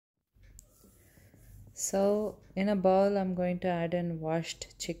So in a bowl I'm going to add in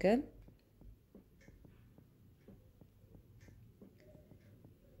washed chicken.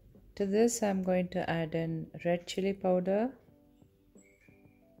 To this I'm going to add in red chili powder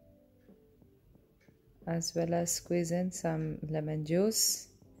as well as squeeze in some lemon juice,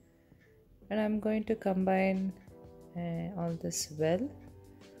 and I'm going to combine all this well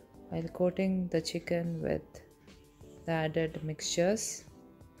while coating the chicken with the added mixtures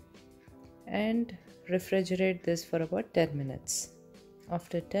and refrigerate this for about 10 minutes.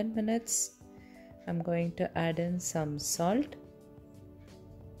 After 10 minutes I'm going to add in some salt,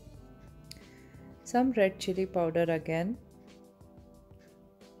 some red chili powder again,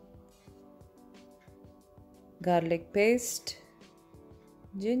 garlic paste,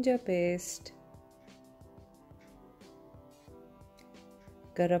 ginger paste,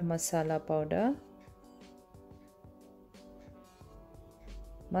 garam masala powder,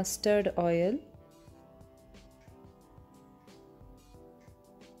 mustard oil,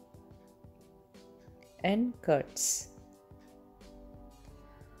 and curds.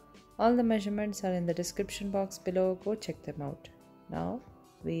 All the measurements are in the description box below. Go check them out. Now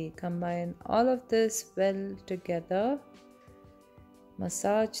we combine all of this well together.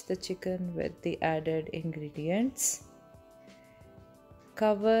 Massage the chicken with the added ingredients.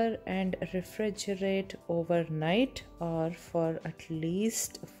 Cover and refrigerate overnight or for at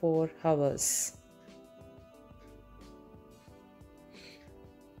least 4 hours.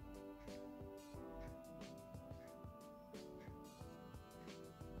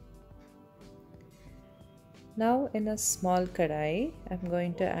 Now in a small kadai, I'm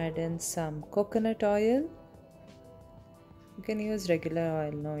going to add in some coconut oil. You can use regular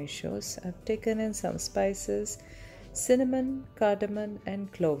oil, no issues. I've taken in some spices, cinnamon, cardamom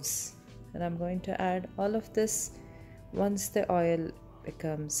and cloves, and I'm going to add all of this once the oil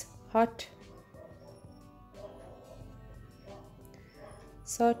becomes hot.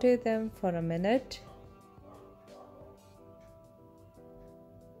 Saute them for a minute.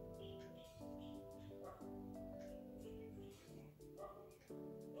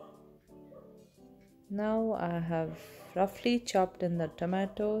 Now I have roughly chopped in the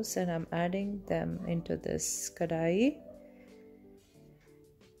tomatoes and I'm adding them into this kadai,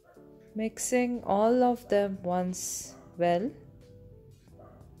 mixing all of them once well,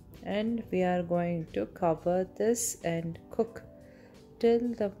 and we are going to cover this and cook till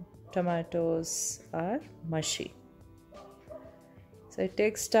the tomatoes are mushy. So it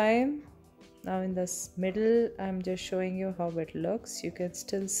takes time. Now in this middle I'm just showing you how it looks. You can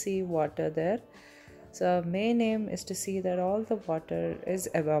still see water there. So main aim is to see that all the water is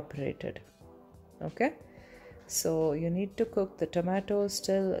evaporated. Okay, so you need to cook the tomatoes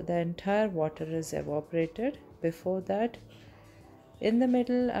till the entire water is evaporated. Before that, in the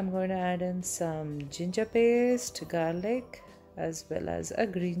middle I'm going to add in some ginger paste, garlic as well as a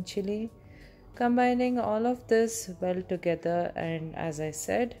green chili, combining all of this well together, and as I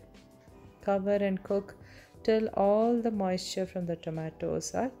said, cover and cook till all the moisture from the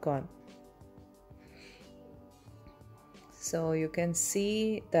tomatoes are gone. So you can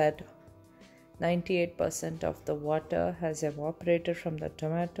see that 98% of the water has evaporated from the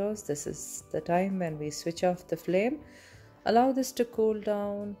tomatoes. This is the time when we switch off the flame. Allow this to cool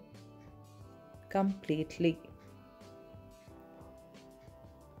down completely.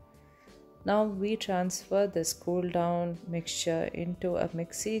 Now we transfer this cool down mixture into a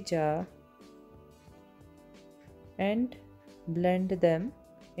mixie jar and blend them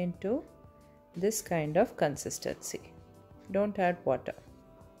into this kind of consistency. Don't add water.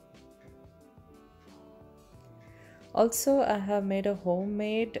 Also, I have made a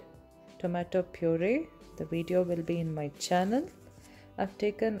homemade tomato puree. The video will be in my channel. I've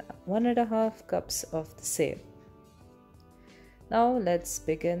taken 1.5 cups of the same. Now let's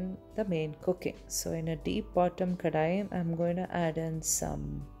begin the main cooking. So in a deep bottom kadai, I'm going to add in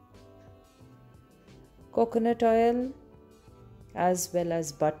some coconut oil as well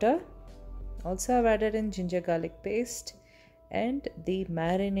as butter. Also I've added in ginger garlic paste and the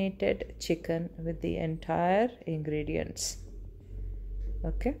marinated chicken with the entire ingredients.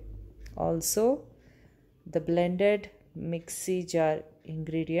 Okay, also the blended mixie jar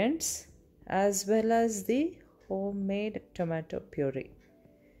ingredients as well as the homemade tomato puree.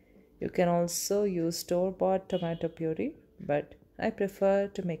 You can also use store-bought tomato puree, but I prefer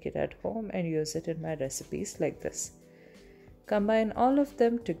to make it at home and use it in my recipes like this. Combine all of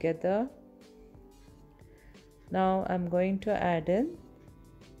them together. Now I'm going to add in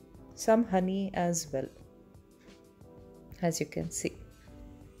some honey as well, as you can see.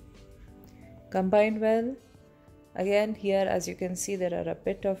 Combine well Again, here as you can see, there are a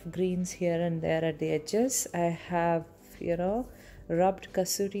bit of greens here and there at the edges. I have, rubbed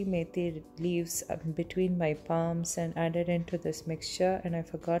kasuri methi leaves between my palms and added into this mixture, and I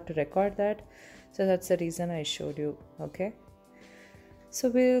forgot to record that, so that's the reason I showed you. Okay, so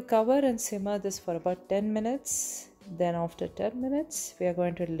we'll cover and simmer this for about 10 minutes. Then after 10 minutes, we are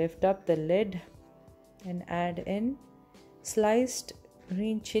going to lift up the lid and add in sliced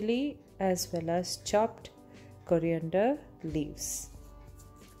green chilli as well as chopped coriander leaves.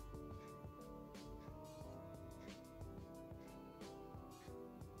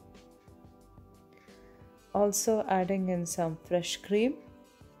 Also adding in some fresh cream.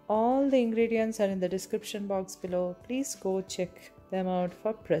 All the ingredients are in the description box below. Please go check them out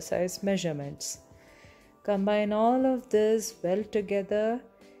for precise measurements. Combine all of this well together.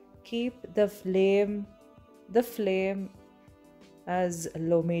 Keep the flame as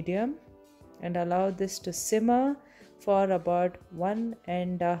low medium and allow this to simmer for about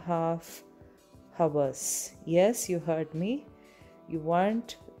 1.5 hours. Yes, you heard me. You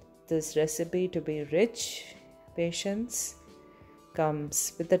want this recipe to be rich. Patience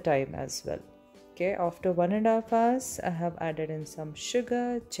comes with the time as well. Okay, after 1.5 hours, I have added in some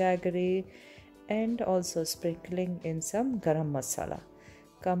sugar, jaggery, and also sprinkling in some garam masala.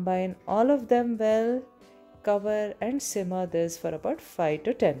 Combine all of them well, cover and simmer this for about 5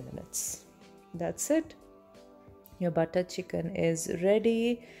 to 10 minutes. That's it. Your butter chicken is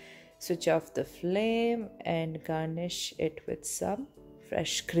ready. Switch off the flame and garnish it with some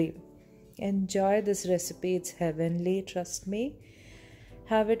fresh cream. Enjoy this recipe, it's heavenly, trust me.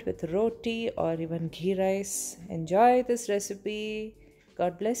 Have it with roti or even ghee rice. Enjoy this recipe.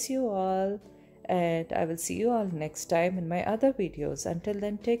 God bless you all, and I will see you all next time in my other videos. Until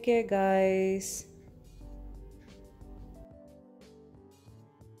then, take care guys.